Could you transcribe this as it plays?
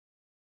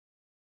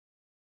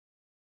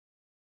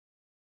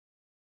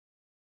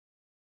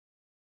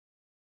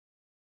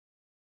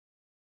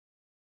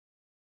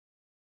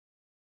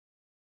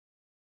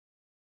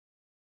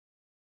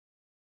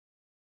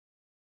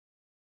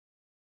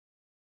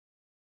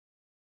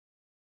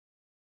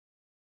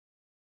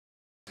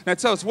Now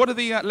tell us, what are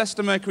the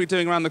Leicester Mercury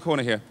doing around the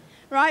corner here?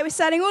 Right, we're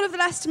selling all of the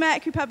Leicester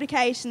Mercury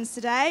publications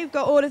today. We've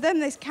got all of them.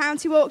 This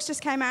County Walks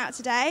just came out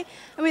today.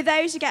 And with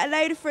those, you get a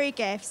load of free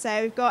gifts.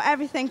 So we've got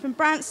everything from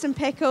Branston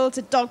Pickle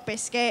to dog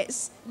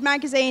biscuits,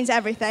 magazines,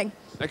 everything.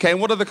 Okay,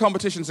 and what other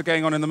competitions are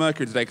going on in the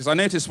Mercury today? Because I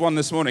noticed one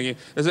this morning.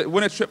 Is it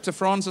win a trip to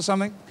France or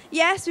something?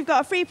 Yes, we've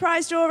got a free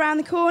prize draw around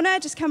the corner.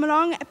 Just come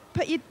along,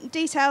 put your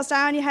details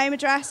down, your home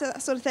address,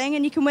 that sort of thing,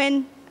 and you can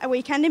win a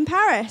weekend in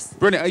Paris.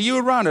 Brilliant. Are you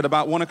around at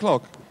about 1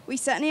 o'clock? We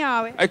certainly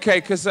are.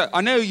 Okay, because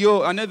I know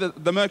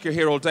the Mercury are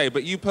here all day,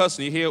 but you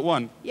personally are here at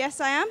 1.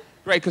 Yes, I am.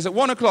 Great, because at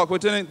 1 o'clock we're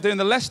doing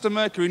the Leicester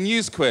Mercury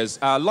News Quiz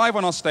live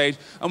on our stage,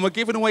 and we're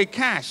giving away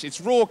cash.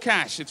 It's raw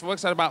cash. It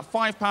works out about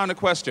 £5 a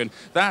question.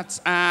 That's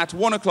at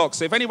 1 o'clock.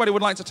 So if anybody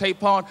would like to take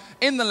part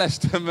in the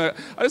Leicester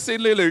Mercury, I just see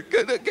Lulu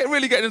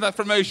really getting into that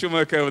promotion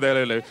work over there,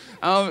 Lulu.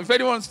 If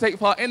anyone wants to take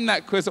part in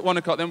that quiz at 1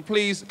 o'clock, then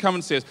please come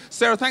and see us.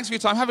 Sarah, thanks for your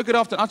time. Have a good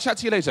afternoon. I'll chat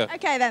to you later.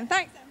 Okay then,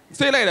 thanks.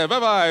 See you later.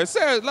 Bye-bye.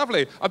 Sarah,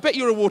 lovely. I bet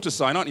you're a water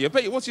sign, aren't you?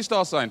 What's your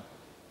star sign?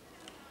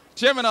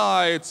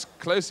 Gemini. It's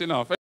close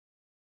enough.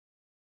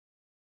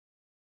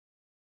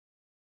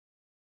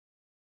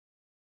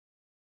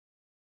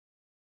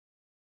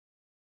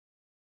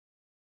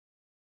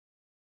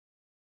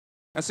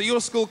 And so you're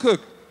a school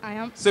cook? I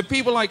am. So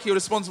people like you are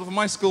responsible for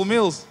my school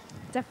meals?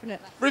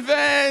 Definitely.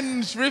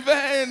 Revenge!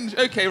 Revenge!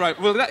 Okay, right.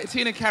 Well,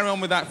 Tina, carry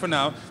on with that for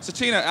now. So,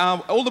 Tina,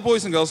 all the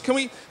boys and girls, can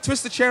we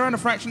twist the chair around a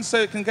fraction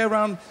so it can go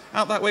round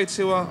out that way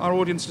to our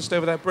audience just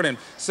over there? Brilliant.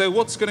 So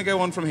what's going to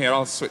go on from here?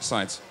 I'll switch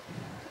sides.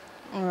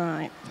 All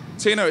right.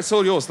 Tina, it's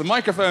all yours. The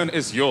microphone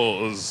is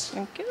yours.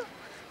 Thank you.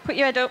 Put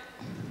your head up.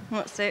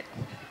 That's it.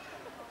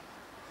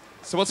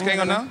 So what's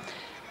going on now?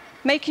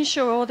 Making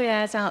sure all the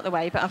air's out the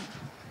way, but I've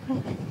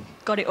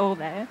got it all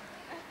there.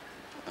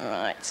 All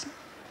right.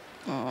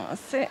 Oh,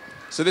 that's it.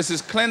 So this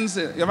is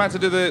cleansing. You're about to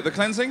do the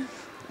cleansing?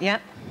 Yeah.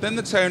 Then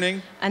the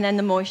toning. And then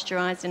the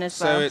moisturising as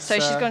well. It's, so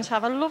she's going to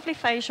have a lovely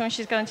facial and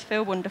she's going to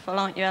feel wonderful,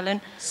 aren't you, Ellen?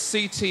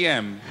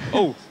 CTM.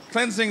 Oh,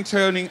 cleansing,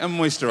 toning and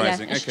moisturising.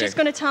 Yeah. Okay. She's just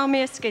going to tell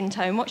me her skin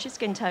tone. What's your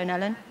skin tone,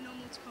 Ellen?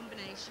 Normal to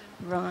combination.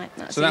 Right,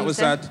 that's So that was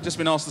easy. just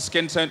been asked the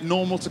skin tone,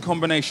 normal to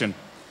combination.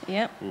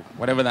 Yep. Ooh,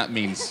 whatever that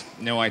means.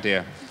 No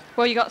idea.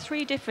 Well, you've got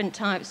 3 different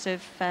types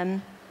of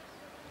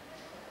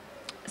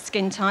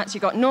skin types.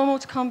 You've got normal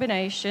to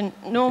combination,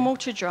 normal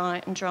to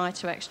dry, and dry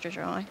to extra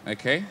dry.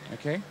 Okay,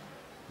 okay.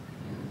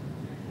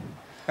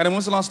 And when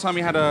was the last time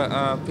you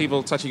had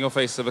people touching your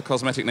face of a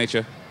cosmetic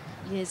nature?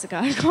 Years ago.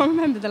 I can't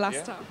remember the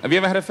last time. Have you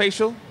ever had a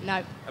facial?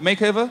 No. A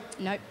makeover?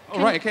 No. All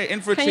right, okay,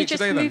 in for a Can treat you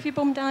just today then. move your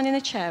bum down in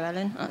the chair,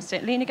 Ellen? That's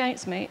it. Lean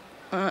against me.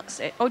 That's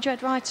it. Hold your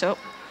head right up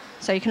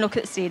so you can look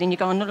at the ceiling. You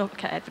go and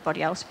look at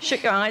everybody else.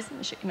 Shut your eyes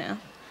and shut your mouth.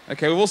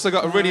 Okay, we've also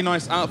got a really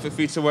nice outfit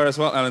for you to wear as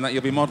well, Ellen, that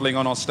you'll be modelling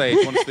on our stage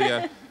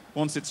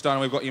once it's done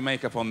and we've got your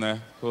makeup on there.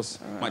 Of course,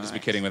 might just be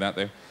kidding with that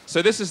though.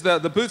 So this is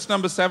the boots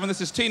number 7.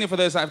 This is Tina for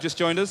those that have just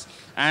joined us.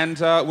 And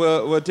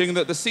we're doing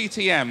the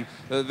CTM,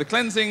 the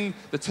cleansing,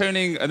 the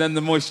toning, and then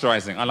the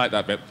moisturising. I like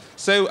that bit.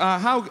 So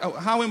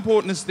how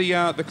important is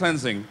the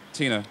cleansing,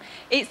 Tina?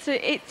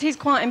 It is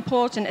quite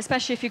important,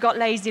 especially if you've got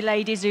lazy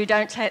ladies who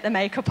don't take the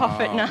makeup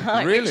off at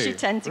night, really? which you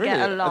tend to Really?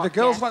 get a lot. Are the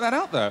girls like that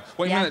out there?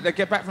 Well, Yeah. they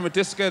get back from a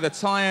disco, they're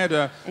tired,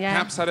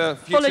 perhaps had a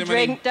few Full too of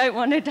many... drink, don't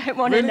want to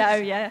Really? know,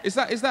 yeah. Is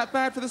that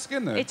bad for the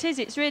skin though? It is,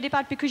 it's really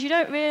bad because you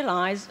don't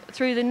realise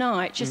through the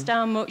night just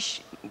how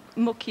much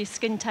muck your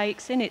skin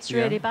takes in. It's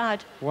really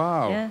bad.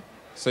 Wow. Yeah.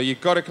 So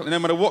you've got to, no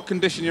matter what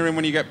condition you're in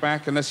when you get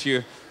back, unless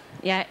you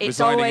Yeah, it's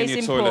residing in always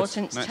your toilet,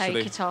 important to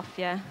naturally. take it off,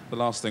 yeah. the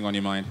last thing on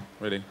your mind,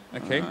 really.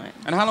 Okay. Right.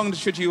 And how long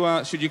should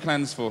you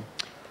cleanse for?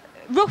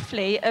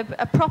 Roughly,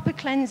 a proper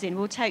cleansing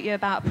will take you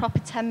about a proper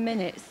 10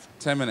 minutes.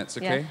 10 minutes,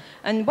 okay. Yeah.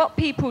 And what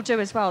people do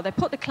as well, they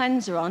put the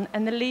cleanser on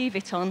and they leave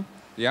it on.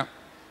 Yeah.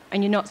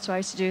 And you're not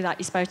supposed to do that.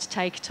 You're supposed to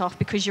take it off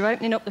because you're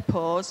opening up the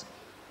pores.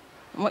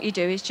 And what you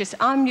do is just,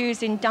 I'm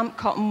using damp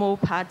cotton wool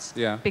pads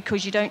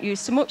because you don't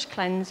use so much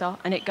cleanser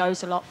and it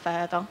goes a lot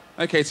further.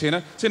 Okay,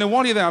 Tina. Tina,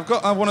 while you're there, I've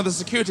got one of the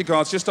security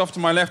guards just off to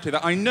my left here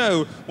that I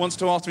know wants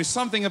to ask me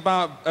something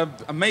about a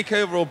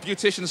makeover or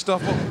beautician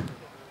stuff.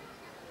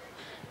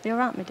 You all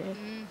right, my dear?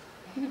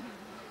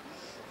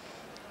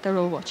 They're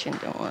all watching,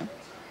 don't worry.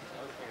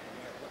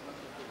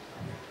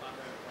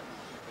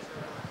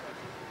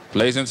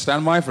 Ladies and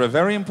stand by for a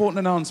very important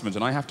announcement,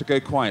 and I have to go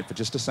quiet for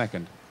just a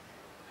second.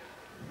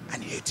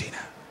 And you, Tina.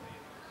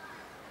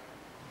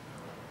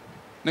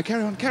 No,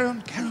 carry on, carry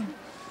on, carry on.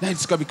 No,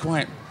 it's got to be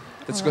quiet.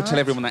 Let's go tell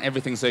everyone that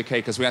everything's okay,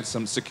 because we had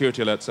some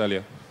security alerts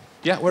earlier.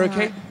 Yeah, we're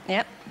okay? Right.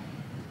 Yep.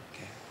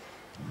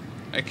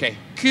 Okay.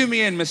 Cue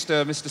me in,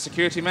 Mr.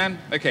 Security Man.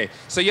 Okay.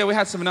 So, yeah, we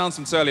had some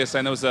announcements earlier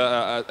saying there was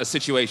a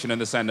situation in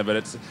the centre, but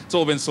it's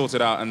all been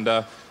sorted out, and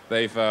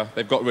they've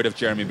got rid of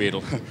Jeremy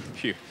Beadle.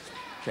 Phew.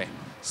 Okay.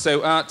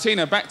 So,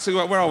 Tina, back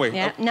to, where are we?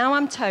 Yeah, now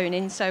I'm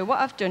toning. So what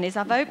I've done is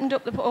I've opened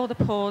up all the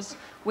pores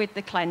with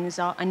the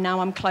cleanser, and now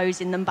I'm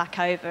closing them back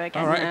over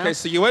again. All right, now. okay,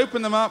 so you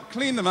open them up,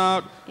 clean them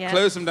out,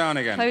 close them down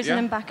again. Closing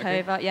them back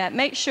over, yeah.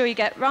 Make sure you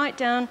get right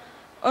down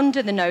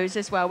under the nose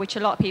as well, which a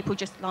lot of people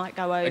just like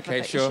go over, okay,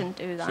 but sure, you shouldn't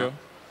do that. Sure.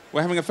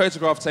 We're having a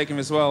photograph taken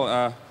as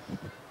well.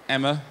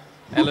 Emma,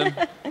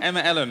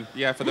 Ellen,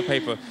 yeah, for the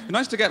paper.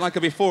 Nice to get like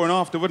a before and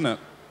after, wouldn't it?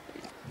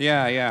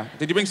 Yeah, yeah.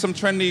 Did you bring some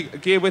trendy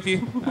gear with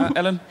you,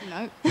 Ellen?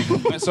 No.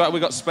 That's all right,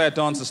 we've got spare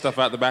dancer stuff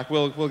out the back.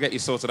 We'll get you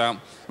sorted out.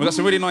 We've got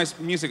some really nice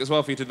music as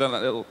well for you to do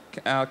that little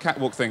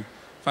catwalk thing,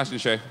 fashion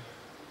show.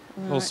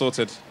 Right. All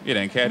sorted. You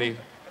don't care, do you?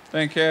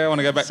 Don't care, I want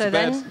to go back to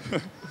bed.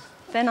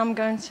 Then I'm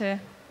going to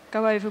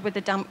go over with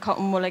the damp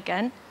cotton wool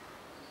again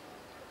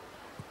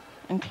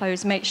and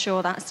close, make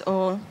sure that's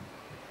all.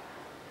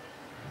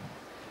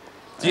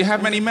 Do you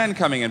have many men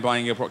coming and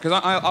buying your product? Because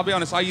I'll be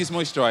honest, I use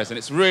moisturiser and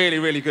it's really,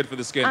 really good for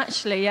the skin.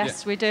 Actually,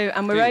 yes, we do.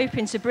 And we're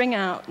hoping to bring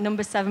out No.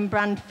 7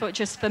 brand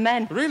just for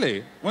men.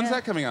 Really? When's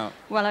that coming out?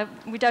 Well,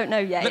 we don't know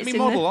yet. Let me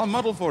model. I'll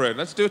model for it.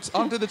 Let's do it.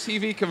 I'll do the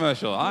TV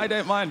commercial. I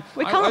don't mind.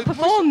 We can't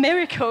perform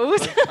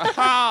miracles.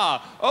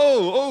 Aha!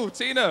 Oh,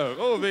 Tina.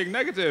 Oh, being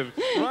negative.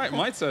 Right,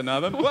 my turn now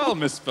then. Well,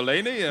 Miss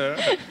Fellaini.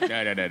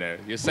 No.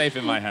 You're safe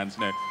in my hands.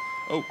 No.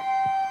 Oh.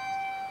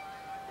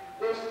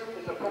 This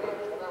is a public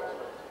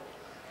announcement.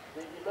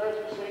 The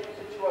emergency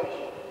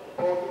situation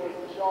reported with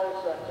the Shire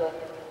Centre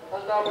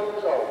has now been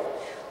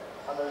resolved,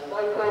 and there is no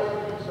cause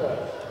for concern.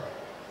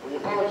 We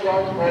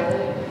apologise for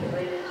any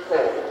inconvenience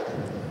caused.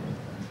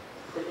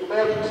 The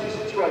emergency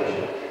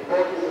situation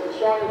reported with the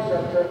Shire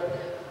Centre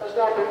has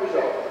now been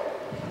resolved,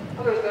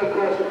 and there is no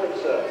cause for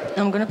concern.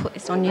 I'm going to put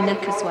this on your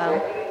neck as well.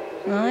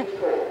 Right.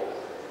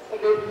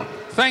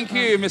 Thank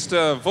you,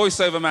 Mr.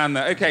 Voiceover Man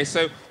there. Okay,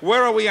 so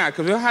where are we at?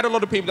 Because we've had a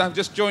lot of people that have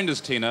just joined us,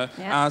 Tina.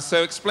 Yeah.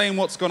 So explain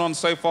what's gone on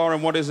so far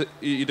and what is it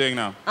you're doing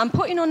now? I'm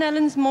putting on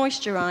Ellen's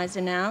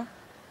moisturiser now.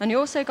 And you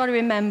also got to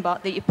remember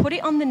that you put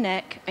it on the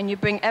neck and you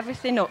bring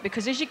everything up,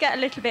 because as you get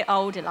a little bit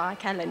older,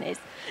 like Ellen is,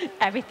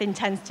 everything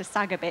tends to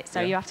sag a bit. So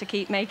you have to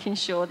keep making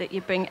sure that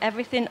you bring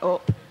everything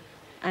up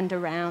and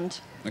around.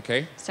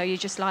 Okay. So you're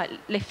just like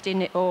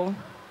lifting it all.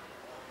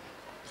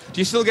 Do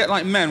you still get,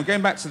 like, men,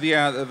 going back to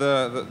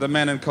the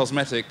men and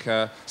cosmetic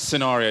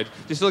scenario, do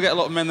you still get a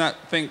lot of men that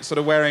think sort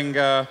of wearing,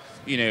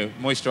 you know,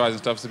 moisturiser and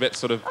stuff is a bit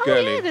sort of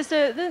girly? Oh,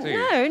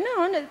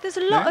 yeah, there's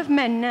a lot of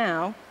men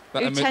now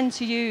who tend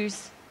to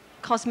use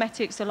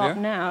cosmetics a lot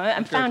now,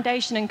 and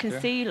foundation and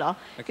concealer.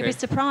 You'd be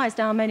surprised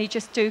how many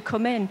just do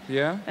come in.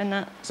 Yeah?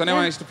 And so now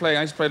I used to play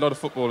a lot of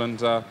football,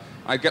 and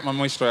I'd get my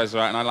moisturiser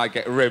out and I'd like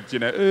get ribbed, you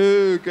know,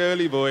 ooh,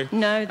 girly boy.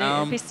 No,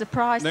 you'd be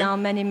surprised how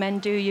many men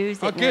do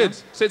use it. Oh, good.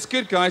 So it's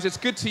good, guys. It's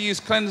good to use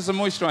cleansers and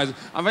moisturisers.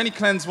 I've only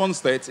cleansed once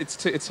though.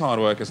 It's hard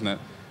work, isn't it?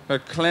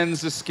 Cleanse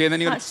the skin, then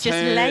you got to That's just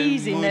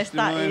laziness,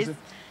 that is.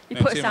 You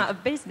put us out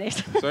of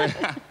business. Sorry.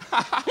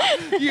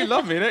 You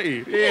love me, don't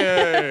you?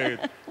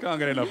 Yeah. Can't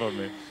get enough of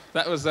me.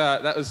 That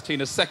was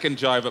Tina's second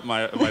jibe at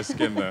my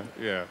skin there.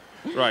 Yeah.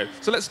 Right.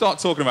 So let's start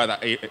talking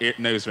about that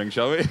nose ring,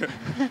 shall we?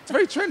 It's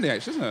very trendy,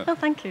 actually, isn't it? Oh,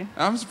 thank you.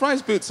 I'm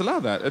surprised Boots allow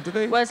that. Do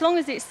they? Well, as long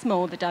as it's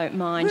small, they don't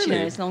mind. Really? You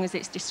know, as long as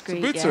it's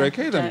discreet. So Boots are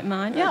okay then. Don't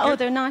mind. Yeah, oh,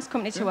 they're a nice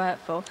company to work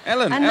for.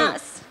 Ellen. And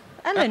that's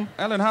Ellen.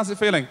 Ellen, how's it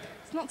feeling?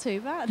 It's not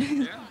too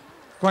bad.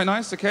 Quite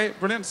nice. Okay.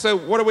 Brilliant. So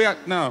what are we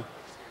at now?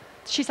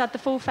 She's had the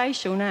full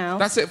facial now.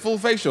 That's it, full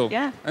facial?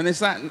 Yeah. And is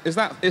that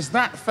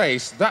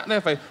face, their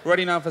face,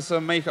 ready now for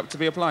some makeup to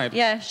be applied?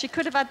 Yeah, she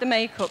could have had the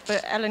makeup,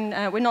 but Ellen,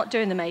 we're not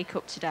doing the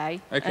makeup today.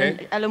 Okay.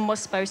 And Ellen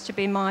was supposed to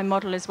be my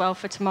model as well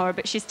for tomorrow,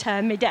 but she's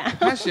turned me down.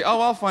 Has she?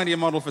 Oh, I'll find you a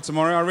model for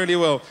tomorrow, I really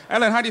will.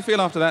 Ellen, how do you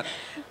feel after that?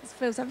 It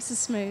feels ever so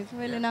smooth,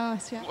 really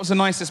nice, yeah. What's the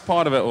nicest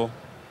part of it all?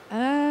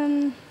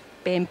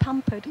 Being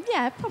pampered.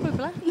 Yeah,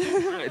 probably.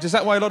 Is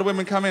that why a lot of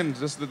women come in,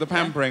 just the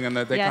pampering, and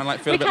they kind of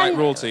like feel a bit like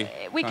royalty?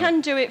 We can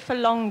do it for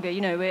longer,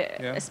 you know.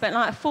 Like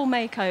a full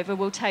makeover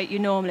will take you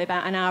normally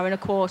about an hour and a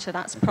quarter.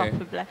 That's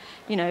probably,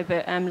 you know,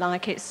 but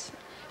like it's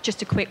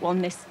just a quick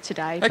one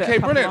today. Okay,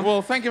 brilliant.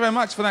 Well, thank you very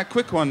much for that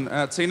quick one,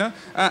 Tina.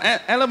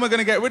 Ellen, we're going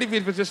to get rid of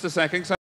you for just a second.